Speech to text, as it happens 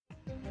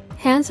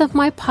Hands of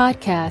My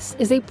Podcast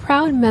is a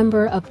proud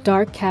member of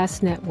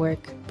Darkcast Network,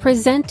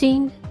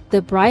 presenting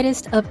the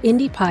brightest of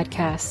indie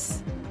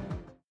podcasts.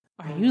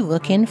 Are you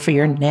looking for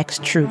your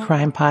next true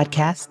crime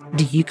podcast?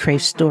 Do you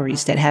crave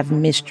stories that have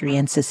mystery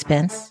and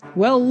suspense?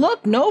 Well,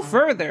 look no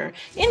further.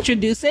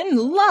 Introducing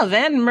Love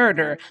and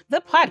Murder,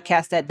 the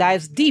podcast that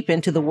dives deep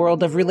into the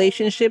world of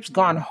relationships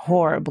gone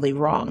horribly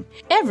wrong.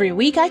 Every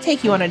week, I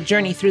take you on a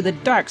journey through the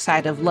dark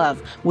side of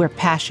love, where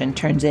passion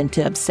turns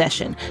into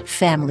obsession,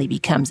 family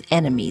becomes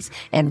enemies,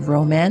 and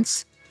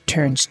romance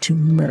turns to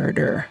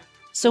murder.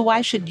 So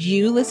why should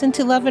you listen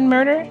to Love and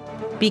Murder?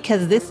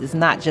 Because this is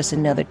not just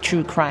another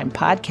true crime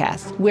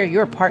podcast. We're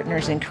your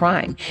partners in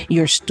crime,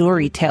 your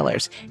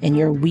storytellers, and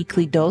your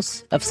weekly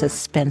dose of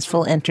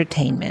suspenseful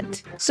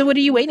entertainment. So what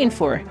are you waiting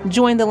for?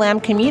 Join the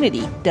LAM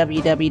community,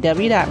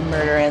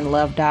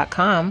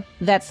 www.murderandlove.com.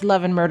 That's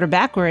Love and Murder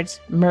backwards,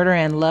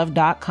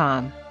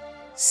 murderandlove.com.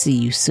 See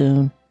you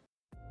soon.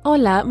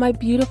 Hola, my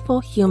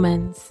beautiful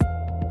humans.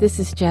 This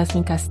is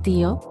Jasmine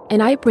Castillo,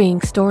 and I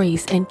bring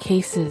stories and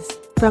cases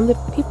from the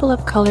people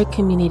of color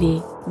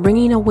community,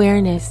 bringing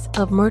awareness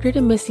of murdered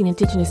and missing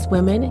Indigenous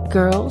women,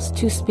 girls,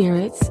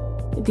 two-spirits,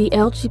 the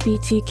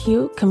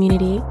LGBTQ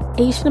community,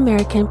 Asian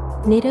American,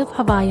 Native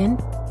Hawaiian,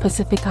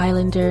 Pacific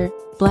Islander,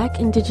 Black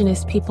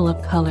Indigenous people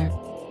of color.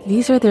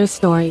 These are their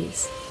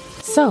stories.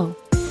 So,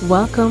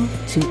 welcome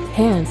to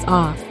Hands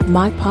Off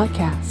My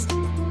Podcast.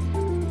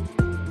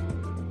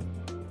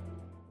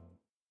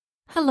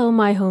 Hello,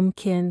 my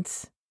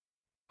homekins.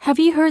 Have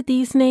you heard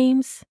these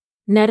names?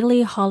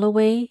 Natalie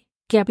Holloway,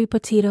 Gabby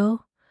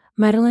Petito,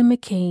 Madeleine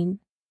McCain,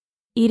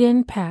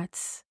 Eden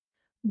Patz,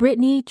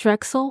 Brittany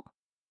Drexel.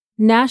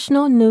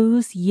 National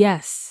news,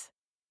 yes.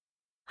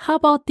 How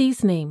about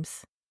these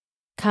names?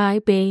 Kai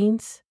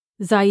Baines,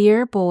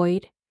 Zahira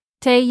Boyd,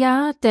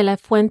 Teya de la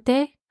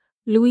Fuente,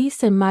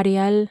 Luis and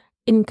Mariel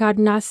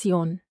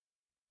Encarnacion.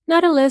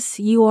 Not unless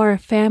you are a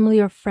family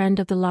or friend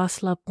of the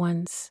lost loved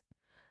ones.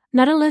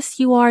 Not unless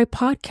you are a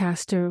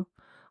podcaster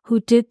who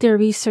did their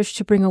research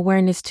to bring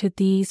awareness to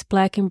these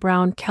Black and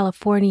brown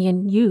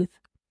Californian youth.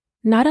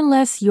 Not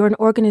unless you're an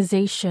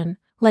organization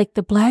like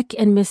the Black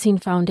and Missing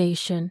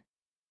Foundation.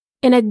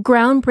 In a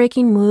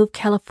groundbreaking move,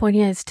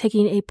 California is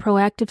taking a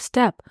proactive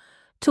step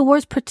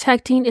towards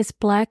protecting its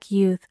Black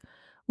youth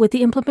with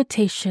the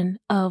implementation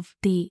of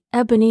the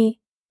Ebony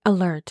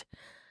Alert,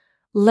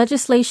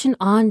 legislation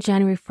on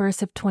January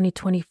 1st of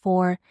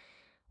 2024.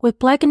 With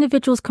Black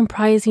individuals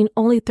comprising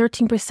only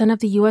 13% of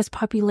the U.S.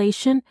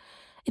 population,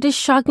 it is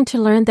shocking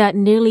to learn that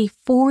nearly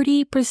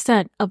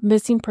 40% of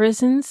missing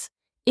persons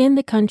in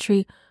the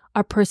country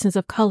are persons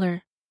of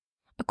color.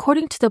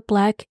 According to the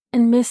Black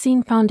and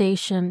Missing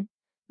Foundation,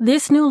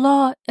 this new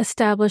law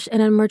established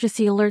an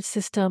emergency alert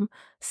system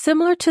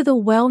similar to the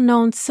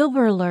well-known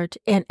Silver Alert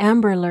and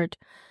Amber Alert,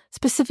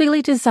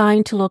 specifically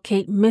designed to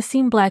locate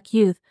missing Black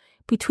youth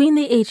between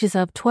the ages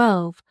of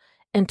 12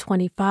 and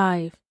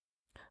 25.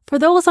 For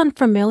those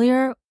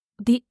unfamiliar,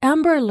 the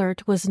Amber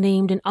Alert was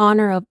named in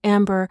honor of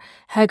Amber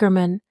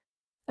Hagerman,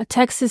 a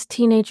Texas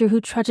teenager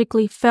who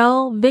tragically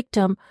fell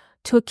victim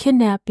to a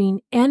kidnapping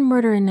and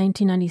murder in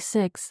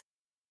 1996.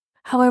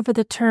 However,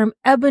 the term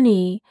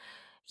Ebony,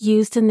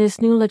 used in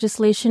this new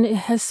legislation, it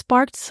has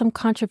sparked some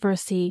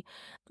controversy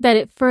that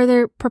it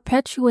further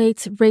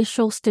perpetuates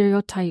racial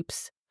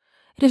stereotypes.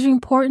 It is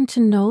important to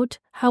note,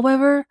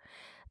 however,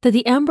 that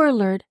the Amber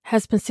Alert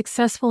has been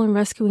successful in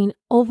rescuing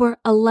over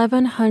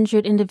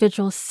 1,100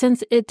 individuals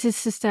since its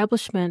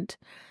establishment,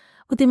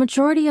 with the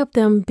majority of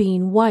them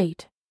being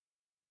white.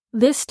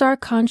 This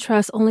stark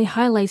contrast only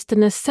highlights the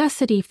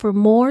necessity for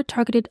more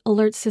targeted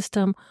alert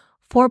system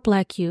for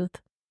Black youth.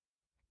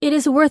 It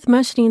is worth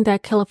mentioning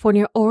that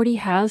California already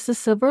has the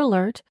Silver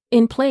Alert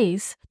in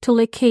place to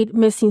locate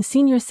missing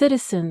senior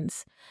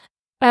citizens,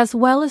 as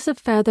well as a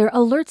Feather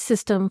Alert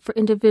system for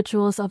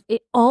individuals of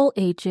all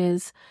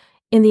ages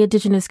in the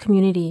Indigenous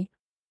community.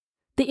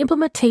 The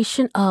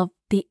implementation of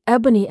the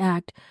Ebony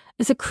Act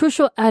is a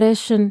crucial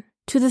addition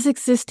to this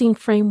existing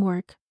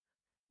framework,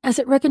 as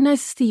it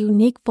recognizes the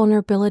unique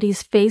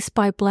vulnerabilities faced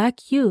by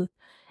Black youth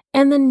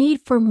and the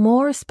need for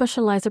more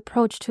specialized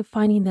approach to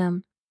finding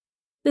them.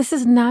 This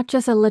is not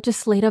just a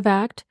legislative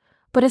act,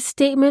 but a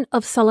statement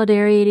of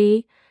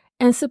solidarity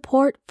and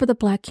support for the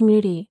Black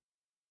community.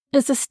 It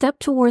is a step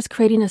towards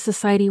creating a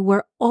society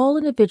where all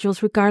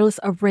individuals, regardless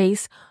of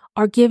race,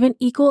 are given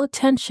equal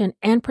attention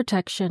and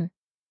protection.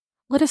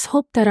 Let us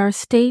hope that our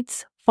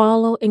states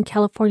follow in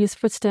California's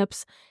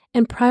footsteps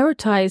and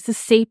prioritize the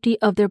safety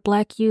of their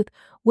Black youth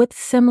with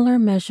similar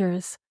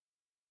measures.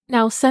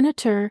 Now,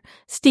 Senator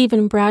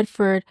Stephen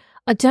Bradford,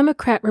 a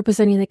Democrat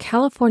representing the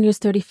California's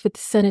 35th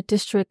Senate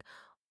District,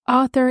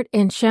 authored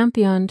and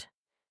championed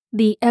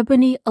the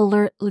Ebony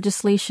Alert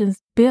Legislation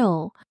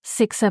Bill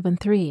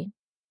 673.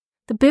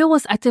 The bill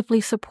was actively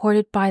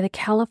supported by the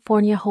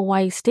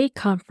California-Hawaii State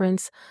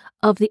Conference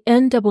of the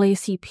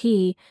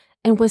NAACP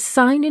and was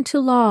signed into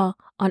law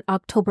on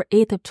October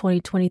 8th of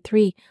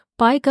 2023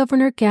 by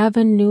Governor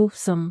Gavin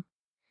Newsom.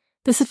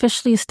 This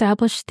officially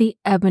established the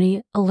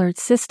Ebony Alert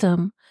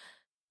System.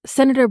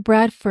 Senator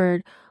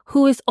Bradford,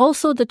 who is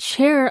also the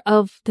chair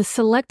of the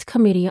Select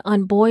Committee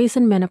on Boys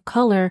and Men of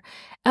Color,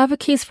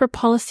 advocates for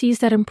policies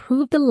that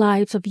improve the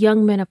lives of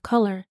young men of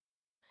color.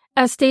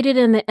 As stated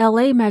in the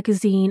LA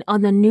magazine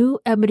on the new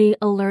Ebony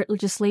Alert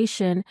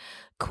legislation,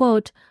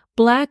 quote,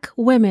 Black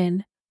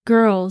women,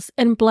 girls,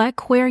 and Black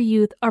queer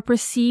youth are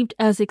perceived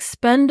as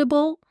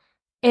expendable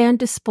and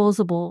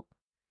disposable,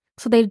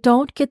 so they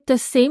don't get the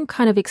same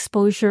kind of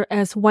exposure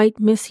as white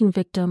missing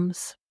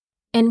victims,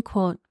 end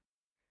quote.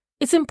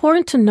 It's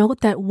important to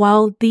note that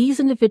while these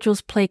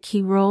individuals play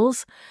key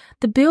roles,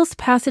 the bill's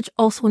passage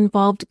also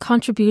involved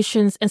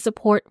contributions and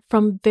support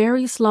from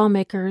various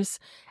lawmakers,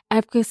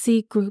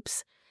 advocacy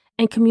groups,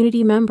 and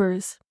community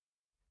members.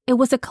 It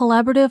was a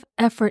collaborative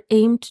effort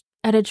aimed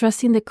at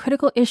addressing the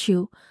critical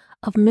issue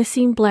of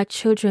missing Black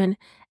children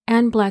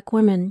and Black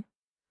women.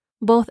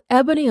 Both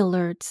Ebony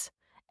Alerts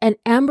and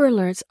Amber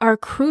Alerts are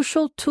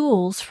crucial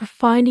tools for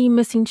finding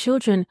missing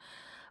children,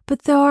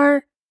 but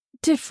they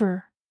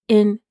differ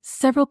in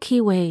several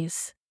key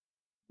ways.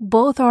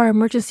 Both are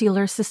emergency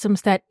alert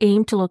systems that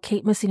aim to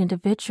locate missing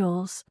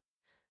individuals.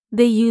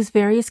 They use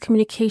various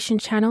communication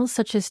channels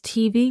such as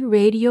TV,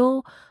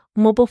 radio,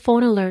 mobile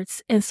phone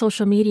alerts, and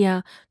social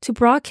media to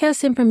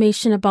broadcast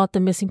information about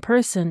the missing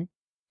person.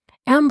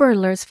 Amber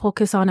Alerts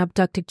focus on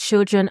abducted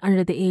children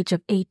under the age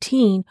of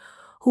 18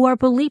 who are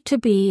believed to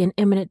be in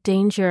imminent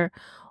danger,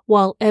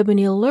 while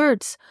Ebony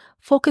Alerts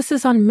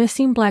focuses on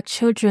missing Black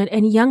children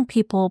and young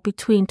people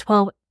between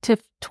 12 to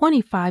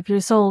 25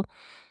 years old,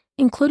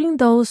 including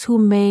those who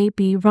may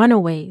be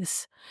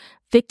runaways,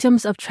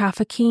 victims of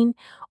trafficking,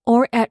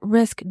 or at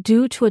risk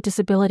due to a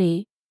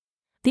disability.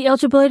 The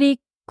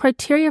eligibility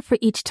criteria for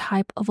each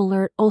type of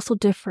alert also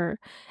differ.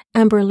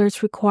 Amber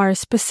Alerts require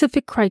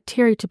specific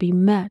criteria to be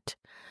met,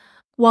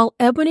 while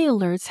Ebony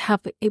Alerts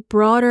have a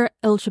broader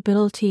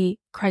eligibility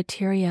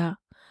criteria.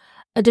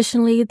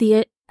 Additionally,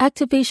 the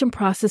activation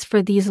process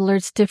for these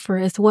alerts differ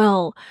as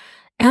well.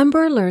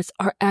 Amber Alerts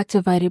are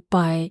activated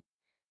by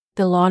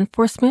the law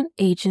enforcement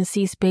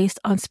agencies based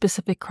on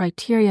specific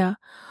criteria,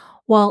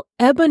 while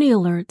Ebony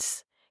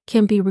Alerts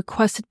can be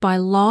requested by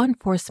law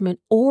enforcement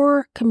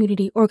or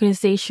community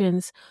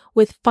organizations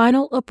with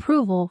final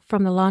approval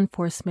from the law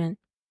enforcement.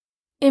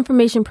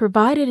 Information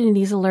provided in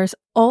these alerts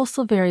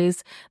also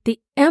varies. The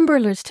Amber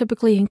Alerts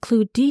typically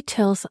include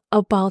details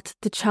about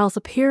the child's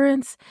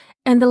appearance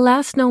and the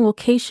last known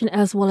location,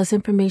 as well as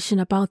information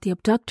about the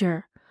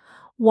abductor,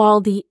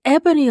 while the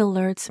Ebony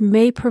Alerts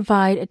may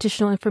provide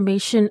additional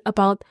information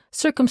about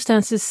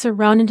circumstances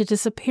surrounding the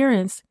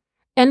disappearance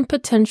and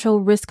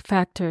potential risk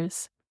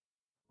factors.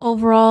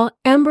 Overall,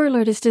 Amber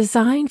Alert is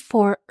designed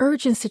for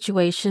urgent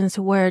situations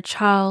where a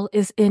child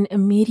is in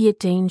immediate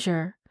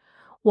danger,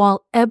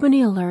 while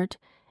Ebony Alert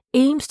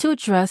aims to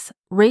address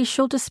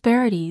racial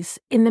disparities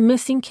in the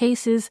missing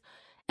cases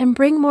and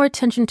bring more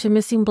attention to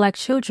missing Black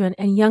children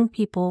and young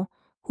people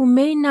who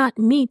may not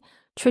meet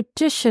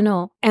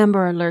traditional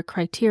Amber Alert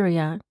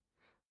criteria.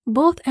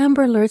 Both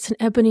Amber Alerts and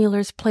Ebony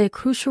Alerts play a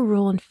crucial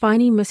role in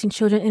finding missing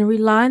children and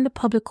rely on the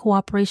public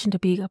cooperation to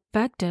be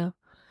effective.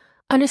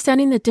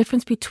 Understanding the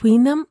difference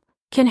between them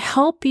can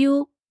help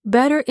you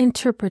better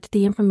interpret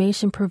the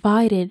information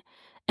provided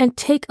and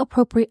take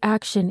appropriate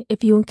action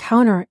if you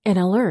encounter an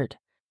alert.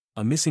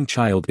 A missing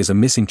child is a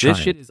missing child.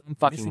 This shit is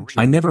unfucking real.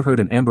 I never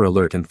heard an Amber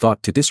Alert and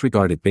thought to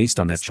disregard it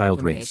based on that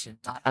child race.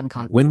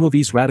 When will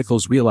these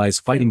radicals realize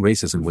fighting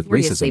racism with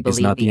racism is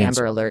not the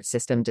answer? Amber Alert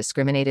system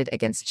discriminated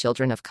against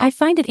children of color. I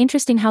find it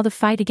interesting how the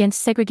fight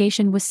against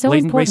segregation was so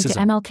Blatant important racism. to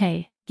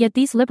MLK, yet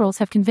these liberals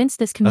have convinced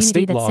this A community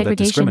state that law that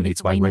segregation discriminates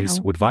is by the way race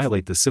now. would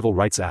violate the Civil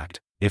Rights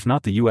Act, if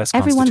not the U.S.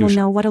 Everyone will Constitution.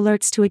 know what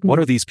alerts to ignore. What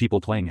are these people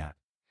playing at?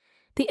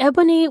 The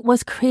Ebony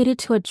was created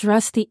to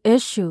address the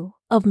issue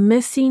of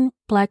missing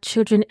Black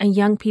children and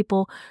young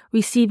people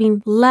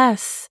receiving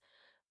less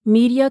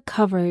media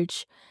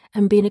coverage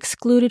and being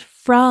excluded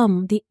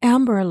from the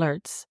Amber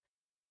Alerts.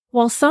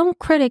 While some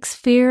critics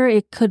fear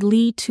it could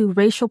lead to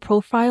racial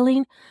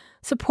profiling,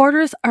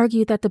 supporters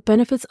argue that the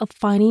benefits of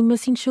finding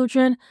missing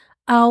children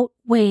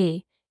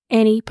outweigh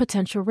any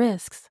potential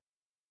risks.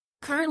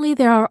 Currently,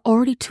 there are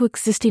already 2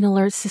 existing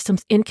alert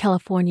systems in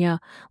California.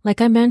 Like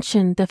I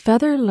mentioned, the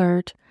Feather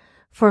Alert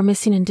for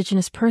missing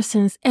Indigenous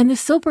persons and the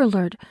Silver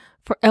Alert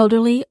for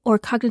elderly or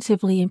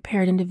cognitively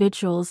impaired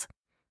individuals.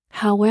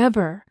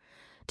 However,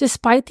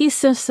 despite these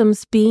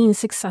systems being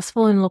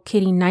successful in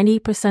locating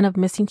 90% of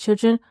missing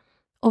children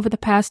over the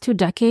past 2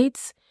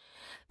 decades,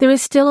 there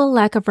is still a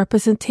lack of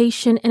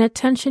representation and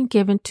attention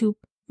given to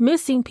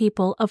missing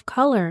people of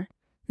color.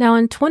 Now,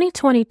 in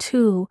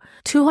 2022,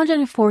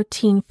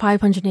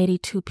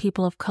 214,582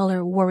 people of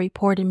color were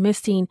reported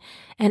missing,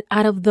 and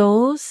out of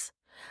those,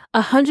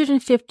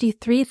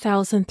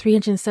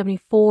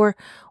 153,374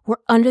 were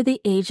under the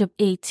age of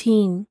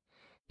 18.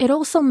 It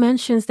also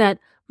mentions that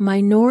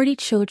minority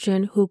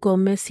children who go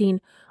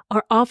missing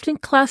are often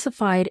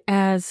classified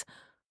as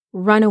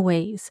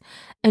runaways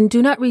and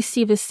do not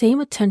receive the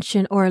same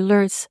attention or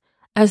alerts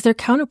as their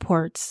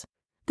counterparts.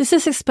 This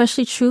is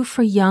especially true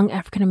for young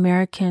African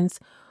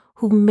Americans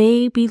who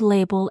may be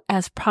labeled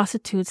as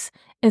prostitutes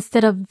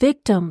instead of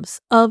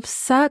victims of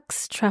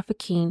sex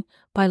trafficking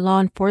by law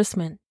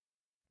enforcement.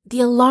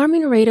 The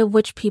alarming rate at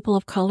which people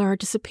of color are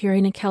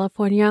disappearing in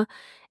California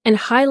and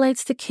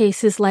highlights the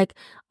cases like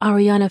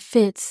Ariana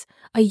Fitz,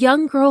 a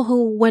young girl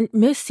who went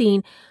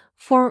missing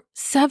for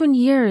 7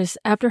 years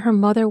after her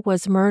mother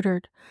was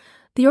murdered.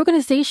 The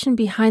organization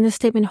behind the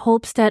statement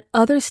hopes that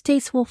other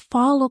states will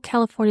follow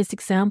California's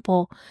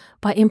example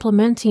by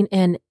implementing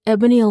an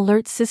Ebony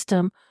alert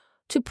system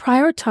to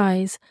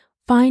prioritize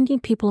finding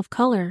people of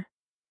color.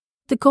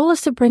 The goal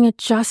is to bring a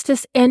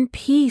justice and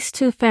peace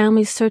to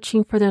families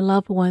searching for their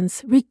loved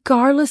ones,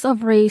 regardless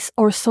of race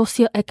or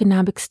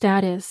socioeconomic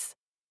status.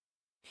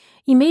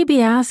 You may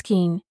be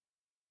asking,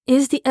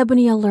 is the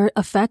Ebony alert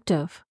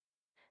effective?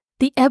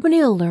 The Ebony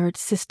alert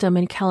system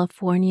in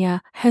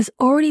California has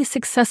already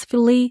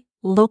successfully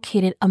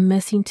located a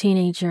missing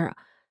teenager.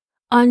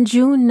 On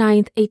June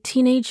 9th, a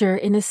teenager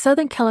in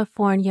Southern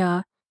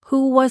California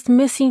who was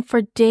missing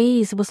for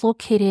days was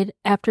located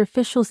after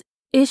officials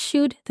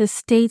issued the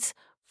state's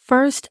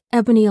first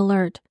Ebony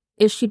alert,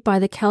 issued by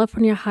the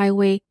California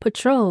Highway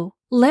Patrol,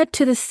 led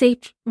to the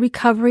safe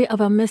recovery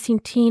of a missing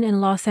teen in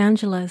Los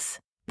Angeles.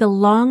 The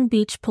Long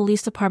Beach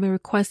Police Department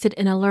requested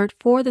an alert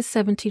for the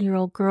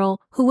 17-year-old girl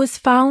who was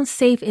found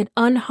safe and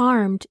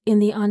unharmed in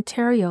the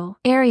Ontario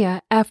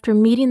area after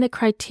meeting the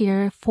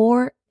criteria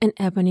for an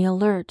Ebony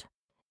alert.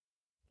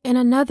 And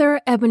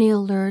another Ebony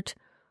alert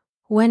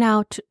went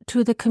out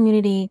to the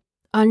community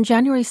on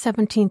January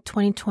 17,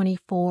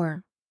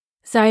 2024.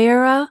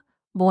 Zahira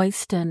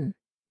Boydston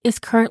is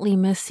currently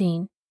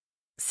missing.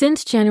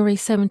 Since January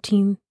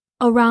 17,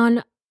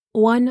 around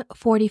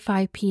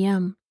 1:45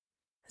 p.m.,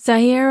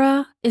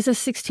 Zahira is a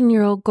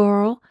 16-year-old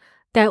girl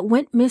that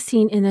went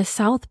missing in the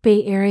South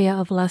Bay area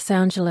of Los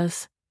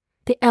Angeles.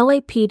 The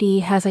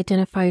LAPD has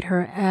identified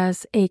her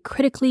as a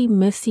critically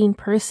missing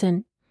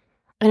person,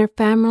 and her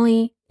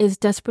family is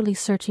desperately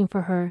searching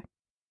for her.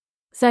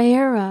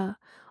 Zahira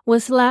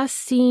was last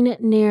seen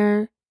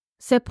near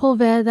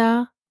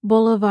Sepulveda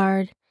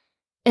Boulevard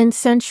and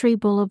Century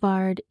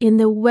Boulevard in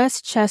the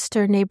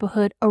Westchester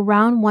neighborhood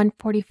around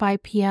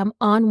 1:45 p.m.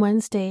 on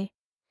Wednesday.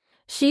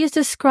 She is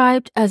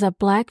described as a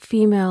black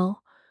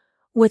female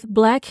with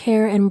black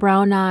hair and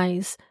brown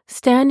eyes,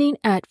 standing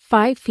at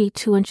 5 feet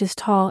 2 inches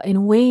tall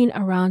and weighing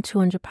around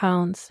 200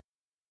 pounds.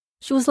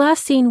 She was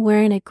last seen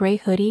wearing a gray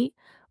hoodie,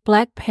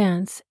 black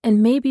pants,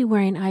 and maybe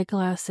wearing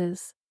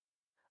eyeglasses.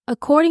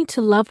 According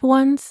to loved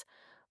ones,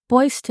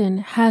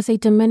 Boydston has a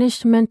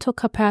diminished mental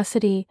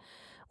capacity,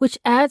 which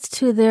adds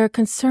to their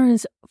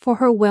concerns for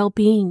her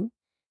well-being.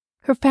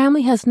 Her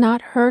family has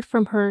not heard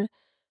from her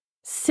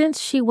since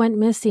she went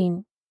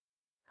missing.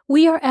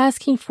 We are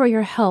asking for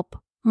your help,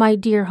 my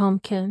dear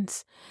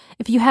homekins.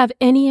 If you have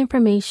any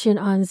information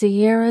on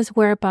Zahira's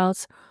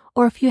whereabouts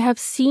or if you have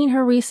seen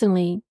her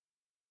recently,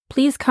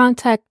 please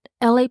contact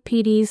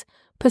LAPD's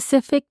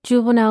Pacific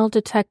Juvenile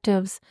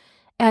Detectives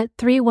at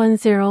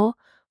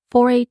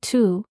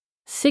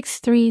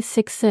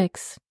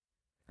 310-482-6366.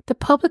 The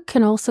public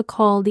can also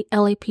call the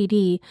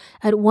LAPD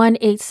at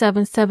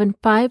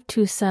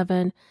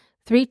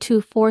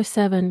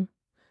 1-877-527-3247.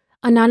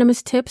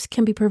 Anonymous tips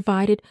can be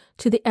provided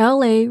to the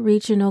LA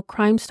Regional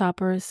Crime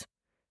Stoppers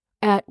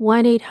at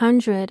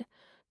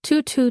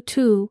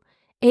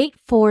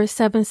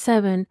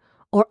 1-800-222-8477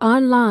 or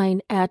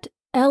online at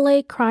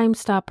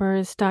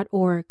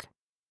lacrimestoppers.org.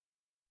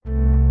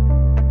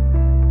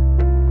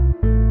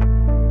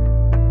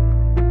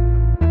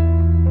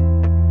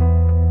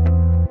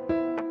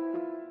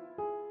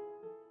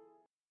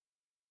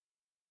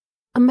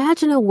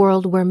 Imagine a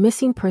world where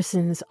missing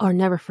persons are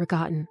never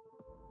forgotten.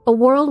 A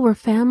world where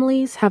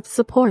families have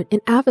support and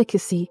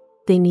advocacy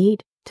they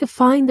need to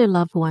find their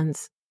loved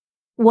ones.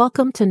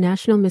 Welcome to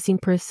National Missing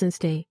Persons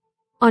Day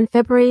on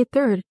February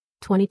 3rd,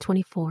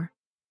 2024.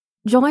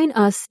 Join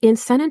us in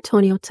San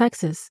Antonio,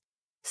 Texas,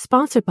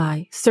 sponsored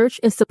by Search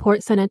and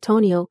Support San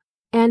Antonio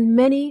and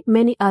many,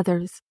 many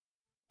others,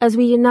 as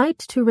we unite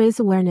to raise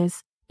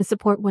awareness and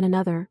support one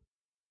another.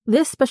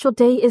 This special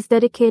day is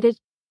dedicated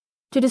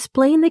to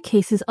displaying the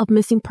cases of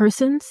missing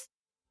persons,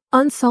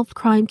 unsolved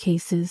crime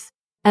cases,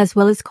 as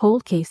well as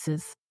cold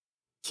cases,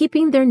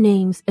 keeping their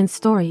names and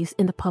stories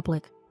in the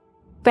public.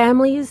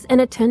 Families and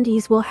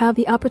attendees will have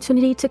the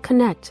opportunity to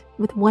connect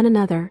with one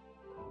another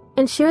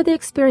and share the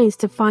experience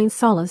to find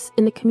solace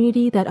in a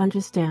community that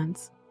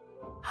understands.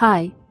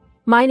 Hi,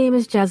 my name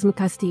is Jasmine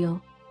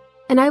Castillo,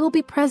 and I will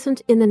be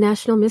present in the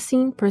National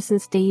Missing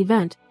Persons Day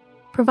event,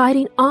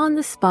 providing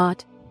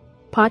on-the-spot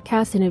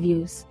podcast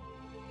interviews,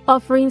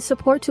 offering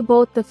support to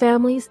both the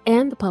families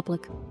and the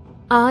public.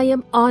 I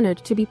am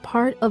honored to be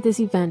part of this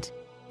event,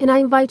 and I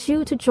invite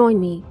you to join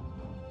me.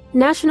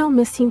 National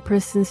Missing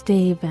Persons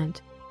Day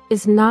event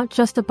is not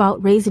just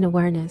about raising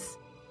awareness.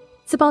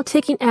 It's about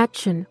taking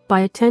action.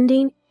 By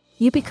attending,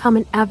 you become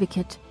an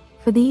advocate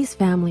for these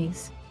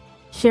families,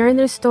 sharing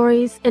their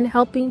stories and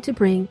helping to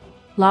bring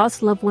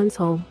lost loved ones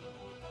home.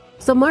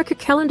 So mark your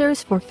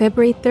calendars for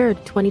February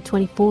 3rd,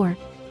 2024,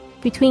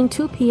 between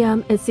 2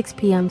 p.m. and 6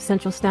 p.m.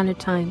 Central Standard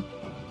Time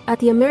at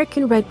the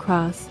American Red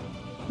Cross,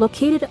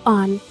 located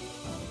on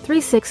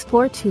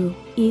 3642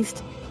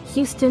 East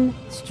Houston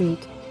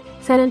Street,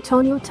 San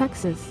Antonio,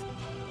 Texas.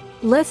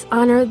 Let's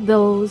honor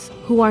those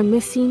who are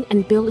missing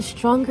and build a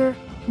stronger,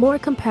 more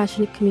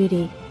compassionate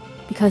community,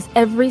 because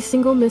every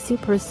single missing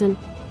person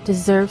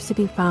deserves to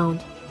be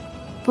found.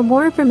 For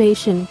more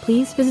information,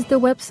 please visit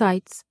the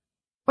websites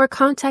or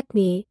contact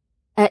me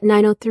at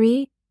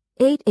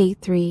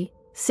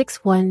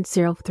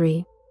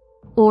 903-883-6103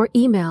 or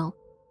email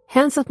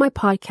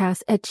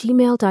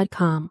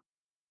handsofmypodcast@gmail.com.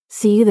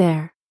 See you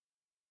there.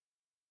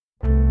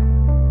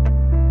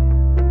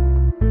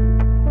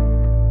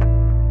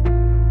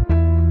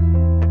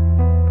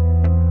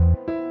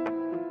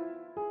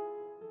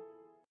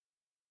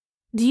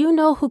 Do you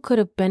know who could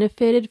have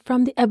benefited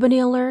from the Ebony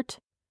alert?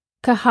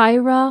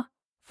 Cajairah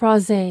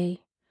Fraise.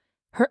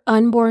 Her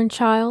unborn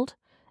child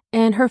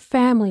and her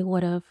family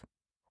would have,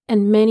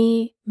 and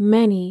many,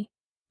 many,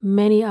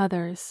 many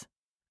others.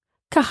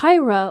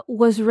 Cajairah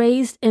was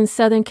raised in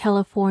Southern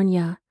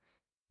California.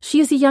 She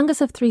is the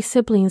youngest of 3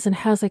 siblings and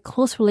has a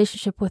close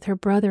relationship with her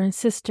brother and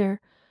sister.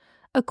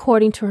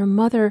 According to her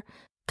mother,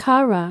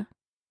 Cara,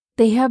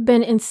 they have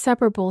been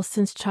inseparable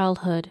since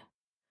childhood.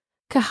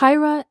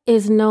 Cajairah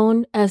is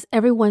known as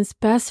everyone's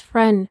best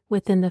friend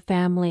within the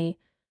family.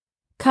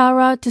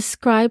 Cara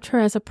described her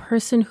as a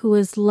person who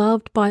is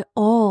loved by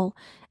all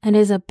and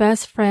is a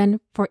best friend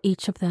for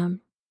each of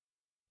them.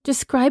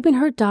 Describing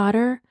her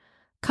daughter,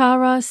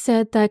 Cara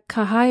said that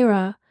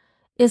Cajairah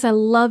is a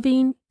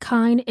loving,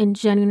 kind, and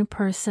genuine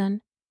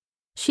person.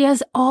 She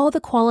has all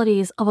the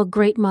qualities of a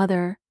great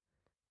mother.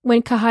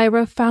 When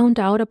Cajairah found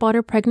out about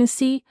her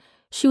pregnancy,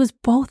 she was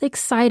both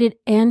excited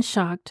and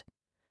shocked.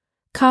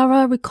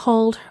 Cara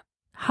recalled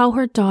how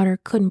her daughter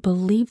couldn't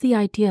believe the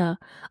idea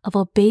of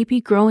a baby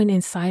growing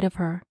inside of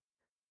her.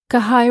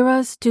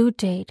 Cajairah's due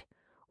date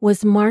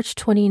was March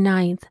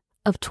 29th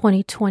of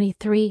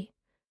 2023,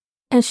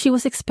 and she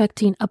was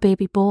expecting a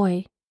baby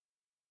boy.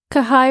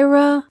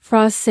 Cajairah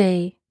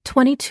Fraise,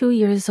 22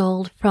 years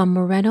old from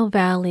Moreno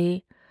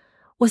Valley,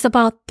 was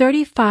about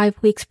 35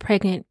 weeks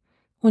pregnant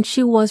when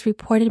she was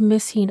reported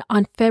missing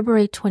on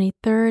February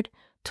 23rd,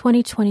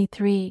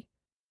 2023.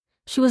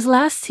 She was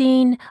last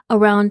seen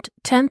around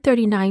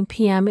 10:39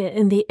 p.m.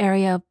 in the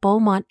area of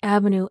Beaumont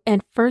Avenue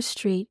and 1st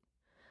Street.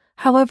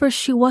 However,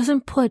 she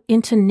wasn't put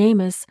into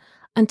NamUs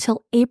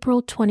until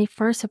April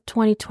 21st of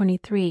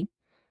 2023.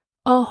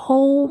 A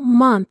whole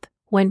month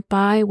went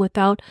by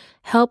without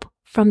help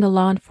from the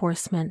law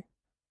enforcement.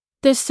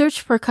 The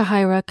search for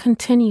Cajairah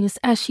continues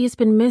as she has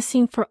been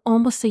missing for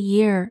almost a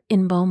year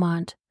in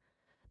Beaumont.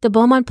 The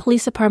Beaumont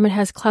Police Department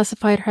has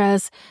classified her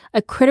as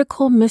a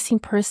critical missing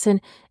person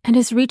and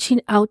is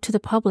reaching out to the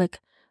public,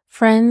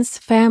 friends,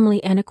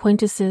 family, and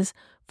acquaintances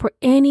for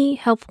any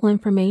helpful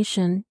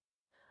information.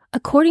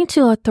 According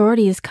to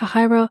authorities,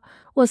 Cajairah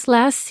was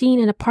last seen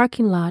in a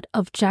parking lot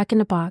of Jack in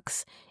the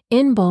Box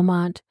in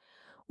Beaumont,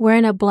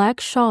 wearing a black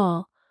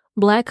shawl,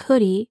 black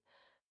hoodie,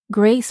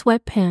 gray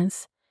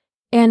sweatpants,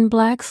 and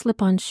black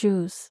slip-on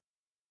shoes.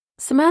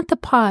 Samantha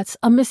Potts,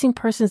 a missing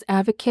persons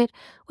advocate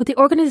with the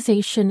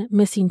organization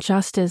Missing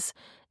Justice,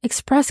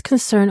 expressed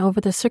concern over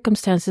the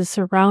circumstances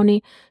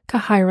surrounding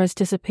Cajairah's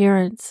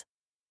disappearance.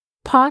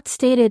 Potts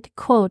stated,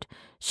 quote,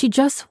 "She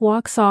just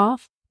walks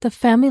off. The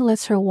family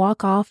lets her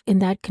walk off in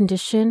that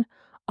condition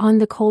on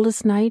the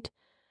coldest night.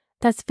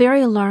 That's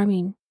very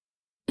alarming.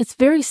 It's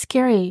very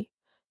scary.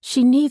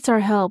 She needs our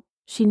help.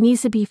 She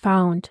needs to be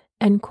found,"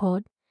 end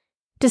quote.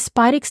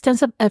 Despite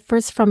extensive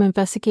efforts from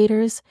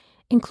investigators,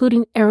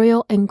 including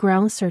aerial and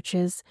ground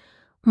searches,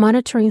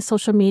 monitoring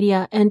social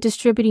media, and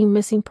distributing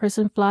missing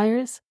person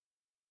flyers,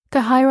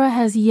 Cajairah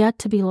has yet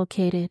to be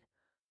located.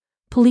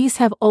 Police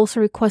have also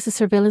requested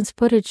surveillance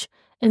footage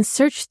and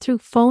searched through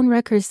phone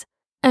records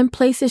and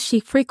places she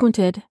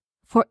frequented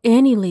for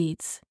any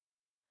leads.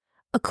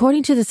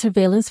 According to the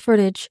surveillance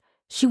footage,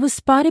 she was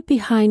spotted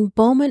behind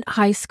Beaumont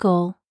High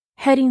School,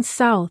 heading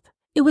south.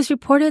 It was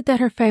reported that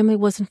her family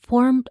was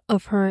informed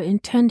of her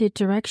intended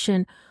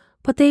direction,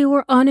 but they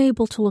were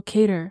unable to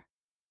locate her.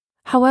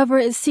 However,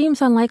 it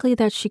seems unlikely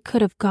that she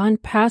could have gone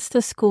past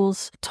the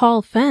school's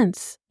tall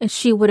fence, and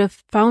she would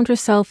have found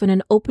herself in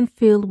an open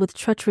field with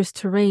treacherous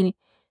terrain,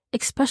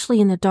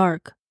 especially in the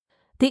dark.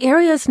 The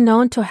area is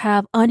known to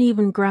have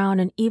uneven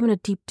ground and even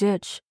a deep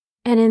ditch,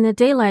 and in the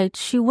daylight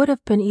she would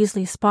have been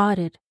easily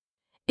spotted.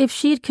 If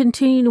she had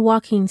continued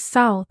walking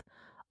south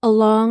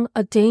along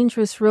a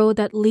dangerous road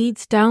that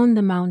leads down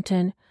the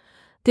mountain,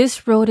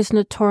 this road is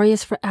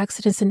notorious for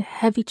accidents and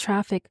heavy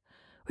traffic,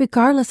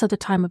 regardless of the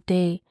time of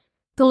day.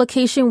 The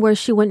location where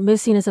she went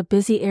missing is a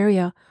busy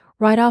area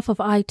right off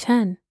of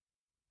I-10.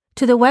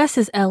 To the west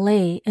is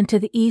LA and to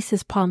the east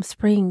is Palm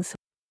Springs.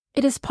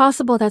 It is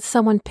possible that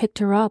someone picked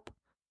her up.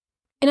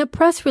 In a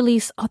press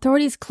release,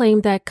 authorities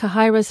claimed that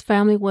Cajairah's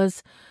family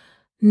was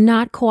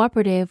not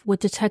cooperative with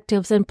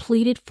detectives and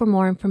pleaded for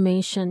more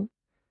information.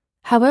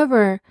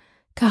 However,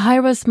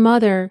 Cajairah's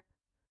mother,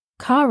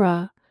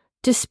 Cara,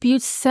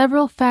 disputes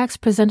several facts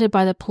presented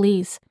by the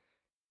police.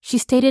 She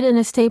stated in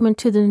a statement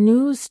to the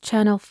news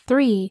channel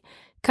 3,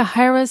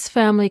 Cajairah's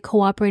family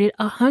cooperated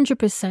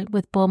 100%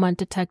 with Beaumont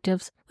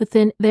detectives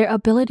within their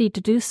ability to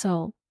do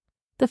so.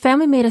 The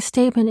family made a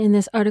statement in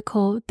this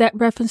article that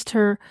referenced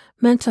her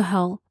mental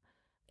health.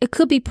 It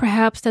could be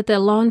perhaps that the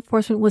law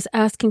enforcement was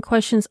asking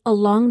questions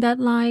along that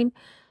line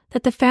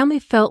that the family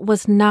felt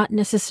was not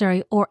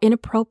necessary or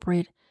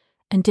inappropriate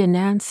and didn't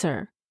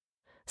answer.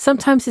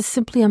 Sometimes it's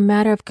simply a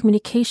matter of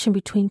communication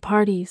between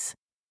parties.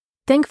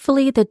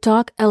 Thankfully, the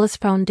Doc Ellis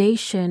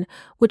Foundation,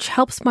 which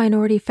helps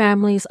minority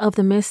families of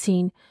the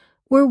missing,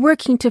 we're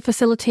working to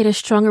facilitate a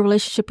stronger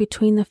relationship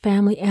between the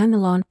family and the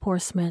law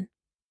enforcement.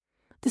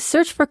 The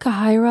search for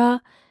Cajairah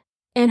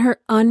and her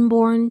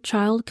unborn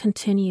child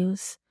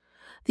continues.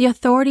 The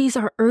authorities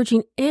are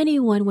urging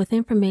anyone with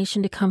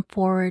information to come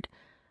forward.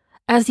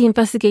 As the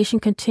investigation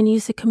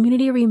continues, the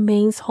community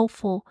remains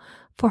hopeful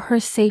for her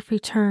safe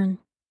return.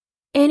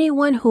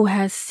 Anyone who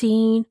has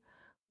seen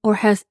or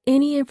has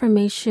any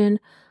information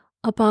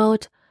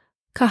about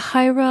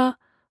Cajairah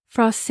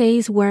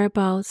Fraise's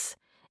whereabouts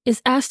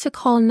is asked to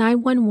call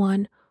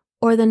 911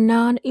 or the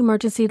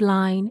non-emergency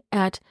line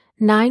at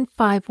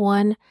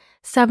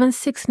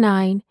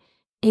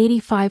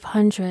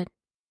 951-769-8500.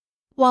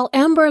 While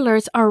Amber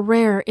Alerts are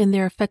rare and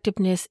their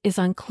effectiveness is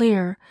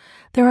unclear,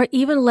 they are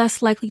even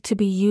less likely to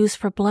be used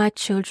for Black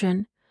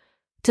children.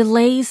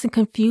 Delays and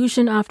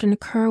confusion often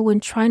occur when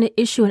trying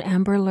to issue an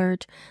Amber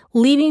Alert,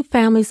 leaving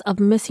families of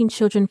missing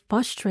children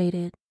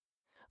frustrated.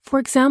 For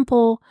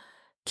example,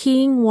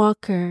 King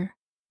Walker,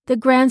 the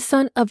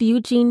grandson of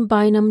Eugene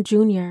Bynum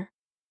Jr.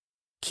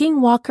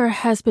 King Walker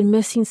has been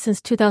missing since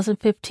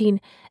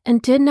 2015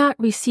 and did not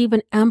receive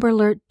an Amber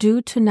Alert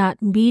due to not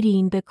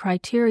meeting the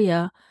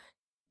criteria.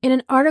 In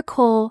an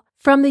article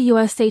from the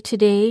USA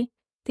Today,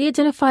 they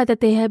identified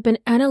that they had been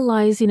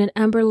analyzing an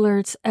Amber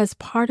Alerts as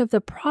part of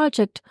the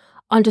project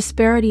on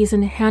disparities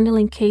in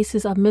handling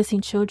cases of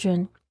missing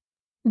children.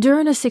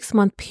 During a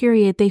 6-month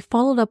period, they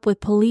followed up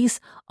with police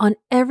on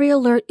every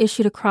alert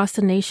issued across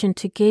the nation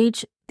to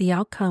gauge the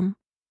outcome.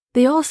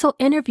 They also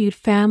interviewed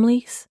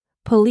families,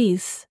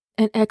 police,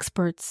 and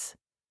experts.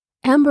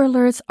 Amber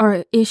Alerts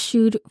are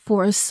issued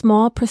for a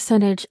small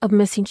percentage of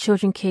missing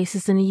children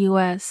cases in the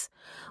U.S.,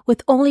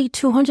 with only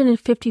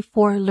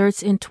 254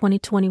 alerts in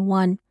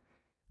 2021,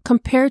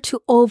 compared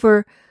to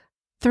over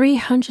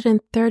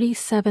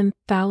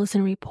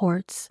 337,000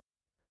 reports.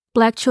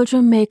 Black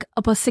children make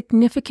up a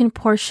significant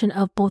portion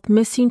of both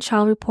missing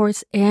child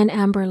reports and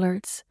Amber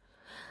Alerts.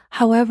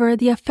 However,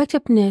 the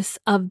effectiveness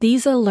of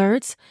these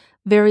alerts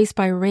varies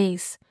by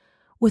race,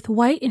 with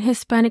white and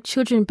Hispanic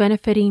children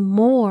benefiting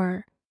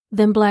more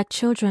than Black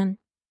children.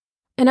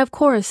 And of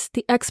course,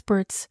 the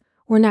experts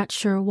were not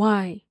sure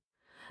why.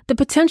 The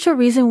potential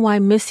reason why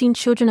missing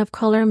children of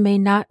color may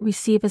not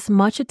receive as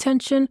much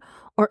attention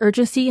or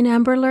urgency in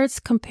Amber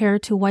Alerts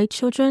compared to white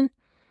children,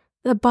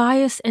 the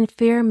bias and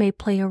fear may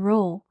play a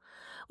role,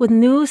 with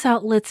news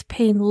outlets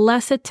paying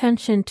less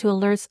attention to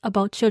alerts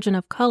about children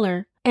of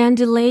color and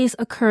delays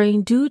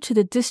occurring due to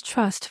the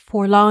distrust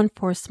for law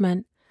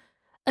enforcement.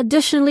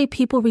 Additionally,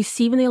 people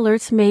receiving the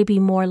alerts may be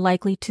more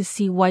likely to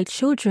see white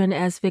children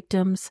as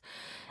victims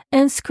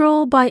and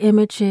scroll by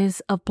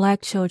images of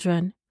Black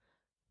children.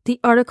 The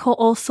article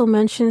also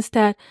mentions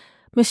that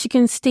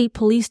Michigan State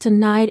Police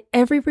denied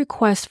every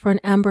request for an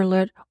Amber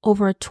Alert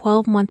over a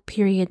 12-month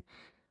period,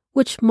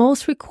 which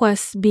most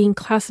requests being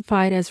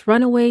classified as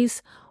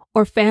runaways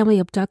or family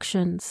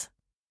abductions.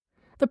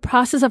 The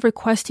process of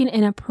requesting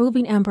and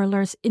approving Amber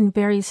Alerts in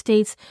various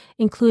states,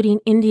 including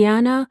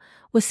Indiana,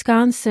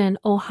 Wisconsin,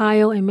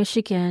 Ohio, and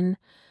Michigan.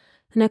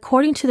 And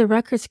according to the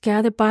records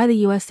gathered by the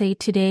USA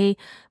Today,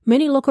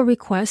 many local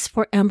requests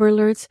for Amber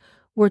Alerts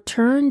were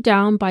turned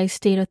down by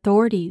state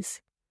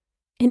authorities.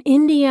 In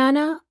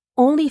Indiana,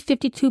 only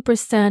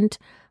 52%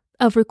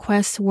 of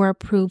requests were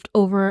approved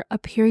over a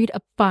period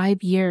of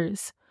 5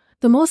 years.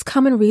 The most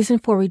common reason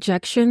for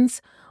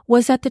rejections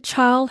was that the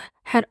child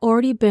had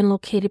already been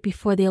located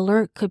before the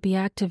alert could be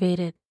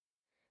activated.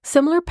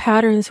 Similar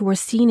patterns were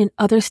seen in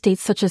other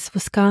states such as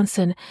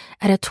Wisconsin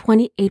at a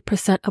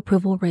 28%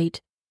 approval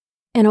rate,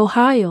 and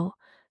Ohio,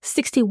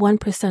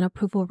 61%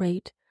 approval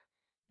rate.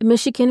 In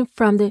Michigan,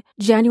 from the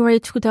January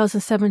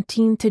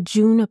 2017 to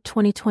June of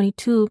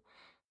 2022,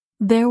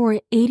 there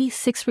were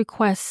 86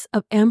 requests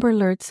of Amber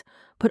Alerts,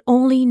 but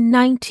only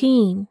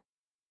 19,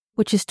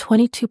 which is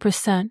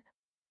 22%,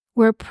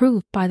 were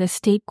approved by the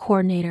state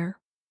coordinator.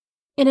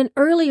 In an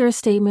earlier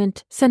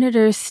statement,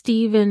 Senator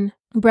Stephen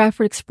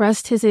Bradford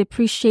expressed his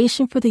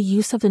appreciation for the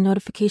use of the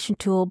notification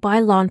tool by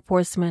law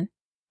enforcement.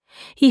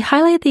 He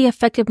highlighted the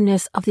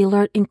effectiveness of the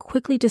alert in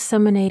quickly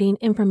disseminating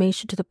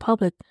information to the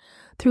public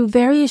through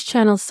various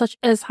channels such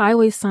as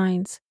highway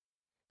signs,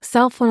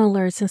 cell phone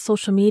alerts, and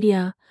social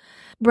media.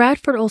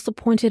 Bradford also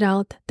pointed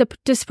out the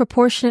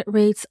disproportionate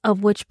rates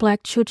of which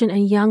Black children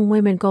and young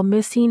women go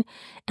missing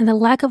and the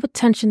lack of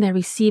attention they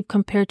receive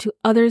compared to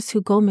others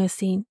who go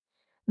missing.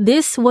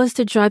 This was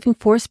the driving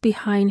force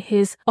behind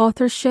his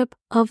authorship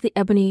of the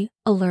Ebony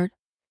Alert.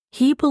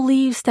 He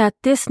believes that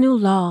this new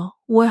law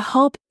will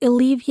help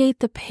alleviate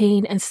the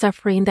pain and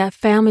suffering that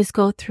families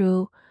go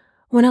through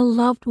when a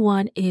loved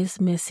one is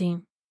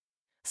missing.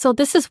 So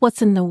this is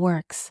what's in the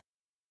works.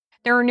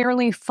 There are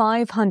nearly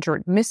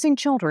 500 missing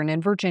children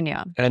in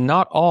Virginia. And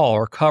not all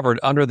are covered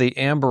under the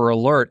Amber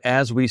Alert,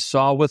 as we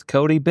saw with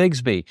Cody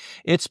Bigsby.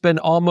 It's been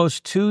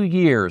almost 2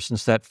 years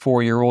since that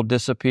 4-year-old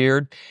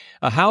disappeared.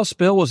 A House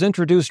bill was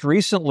introduced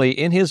recently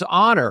in his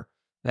honor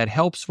that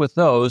helps with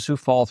those who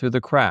fall through the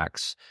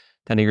cracks.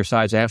 10 on your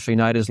side's Ashley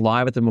Knight is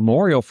live at the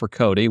memorial for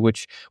Cody,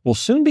 which will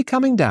soon be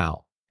coming down.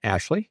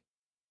 Ashley?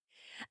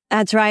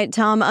 That's right,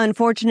 Tom.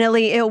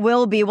 Unfortunately, it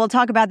will be. We'll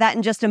talk about that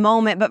in just a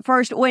moment. But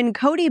first, when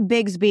Cody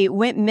Bigsby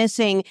went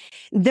missing,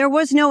 there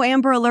was no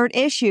Amber Alert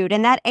issued,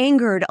 and that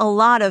angered a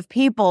lot of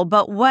people.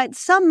 But what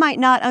some might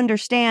not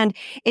understand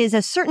is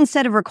a certain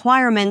set of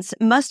requirements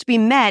must be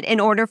met in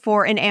order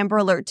for an Amber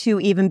Alert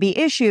to even be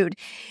issued.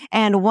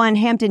 And one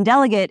Hampton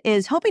delegate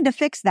is hoping to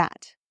fix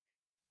that.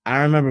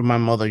 I remember my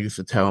mother used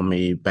to tell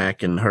me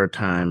back in her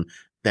time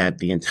that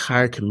the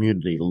entire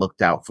community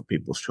looked out for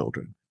people's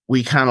children.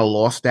 We kind of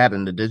lost that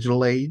in the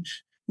digital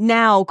age.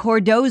 Now,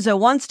 Cardoza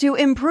wants to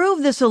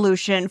improve the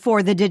solution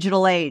for the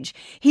digital age.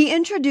 He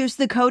introduced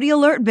the Cody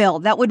Alert bill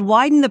that would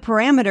widen the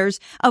parameters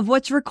of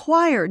what's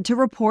required to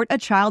report a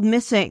child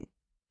missing.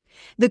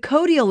 The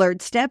Cody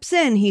Alert steps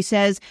in, he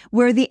says,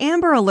 where the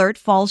Amber Alert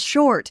falls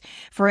short.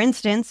 For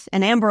instance,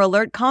 an Amber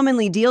Alert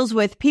commonly deals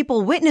with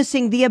people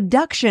witnessing the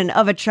abduction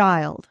of a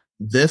child.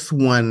 This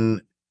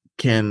one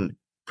can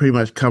pretty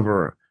much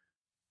cover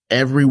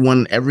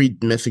everyone, every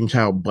missing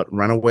child but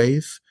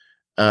runaways.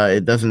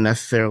 It doesn't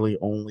necessarily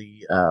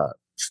only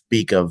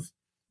speak of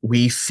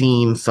we've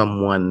seen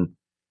someone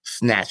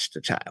snatch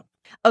the child.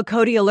 A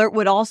Cody Alert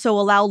would also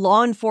allow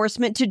law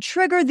enforcement to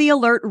trigger the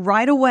alert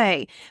right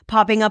away,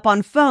 popping up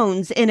on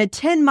phones in a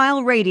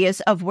 10-mile radius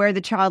of where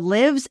the child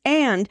lives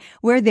and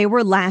where they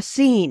were last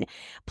seen.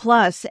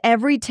 Plus,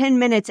 every 10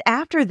 minutes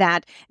after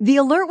that, the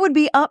alert would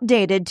be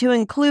updated to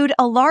include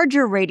a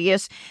larger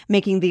radius,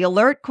 making the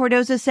alert,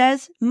 Cardoza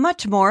says,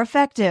 much more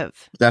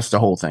effective. That's the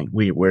whole thing.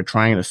 We're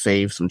trying to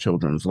save some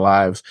children's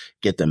lives,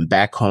 get them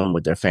back home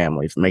with their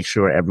families, make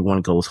sure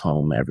everyone goes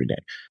home every day.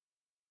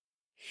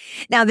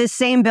 Now, this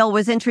same bill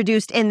was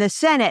introduced in the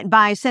Senate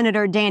by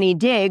Senator Danny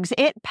Diggs.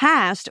 It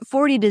passed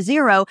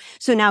 40-0,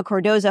 so now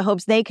Cardoza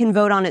hopes they can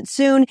vote on it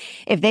soon.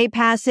 If they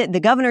pass it, the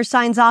governor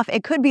signs off.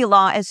 It could be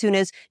law as soon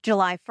as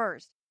July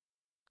 1st.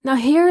 Now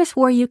here is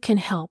where you can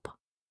help.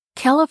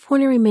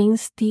 California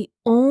remains the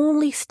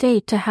only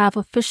state to have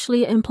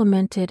officially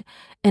implemented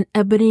an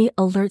Ebony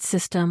alert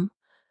system.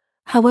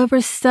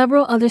 However,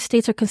 several other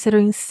states are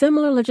considering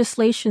similar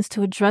legislations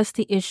to address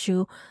the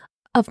issue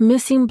of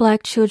missing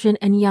Black children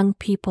and young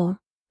people.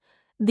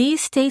 These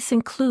states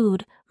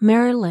include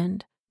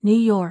Maryland, New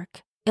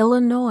York,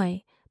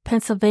 Illinois,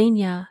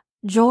 Pennsylvania,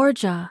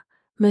 Georgia,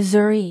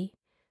 Missouri,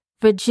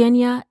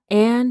 Virginia,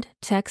 and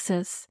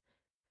Texas.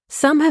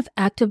 Some have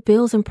active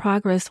bills in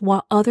progress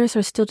while others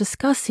are still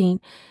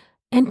discussing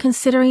and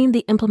considering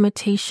the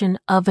implementation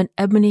of an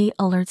Ebony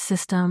alert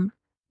system.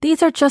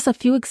 These are just a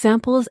few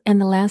examples,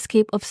 and the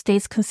landscape of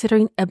states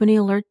considering Ebony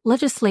alert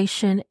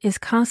legislation is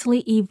constantly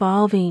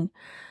evolving.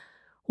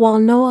 While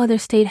no other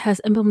state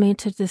has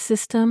implemented the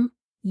system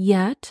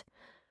yet,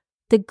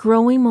 the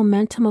growing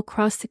momentum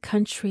across the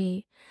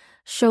country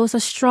shows a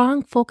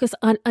strong focus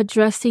on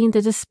addressing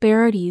the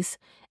disparities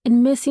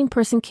in missing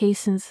person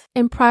cases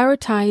and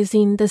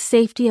prioritizing the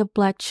safety of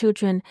Black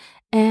children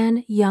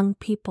and young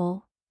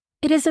people.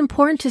 It is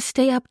important to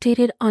stay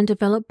updated on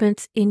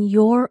developments in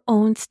your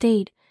own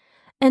state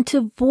and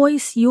to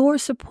voice your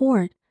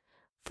support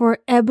for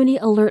Ebony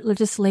alert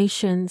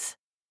legislations,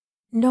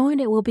 knowing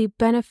it will be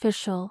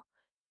beneficial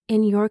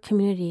in your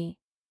community.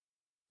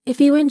 If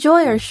you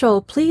enjoy our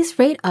show, please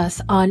rate us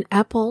on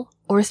Apple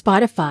or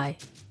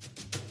Spotify.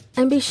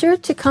 And be sure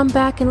to come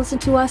back and listen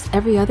to us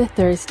every other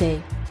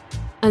Thursday.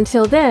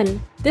 Until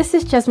then, this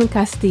is Jasmine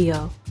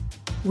Castillo.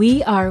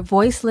 We are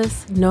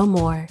Voiceless No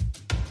More.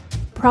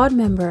 Proud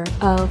member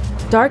of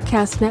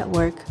Darkcast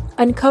Network,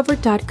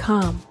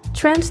 Uncovered.com,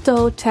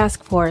 Transdo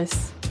Task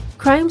Force,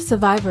 Crime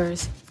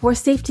Survivors for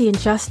Safety and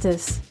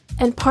Justice,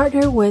 and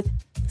partner with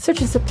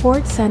Search and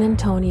Support San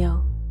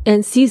Antonio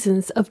and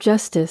Seasons of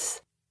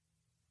Justice.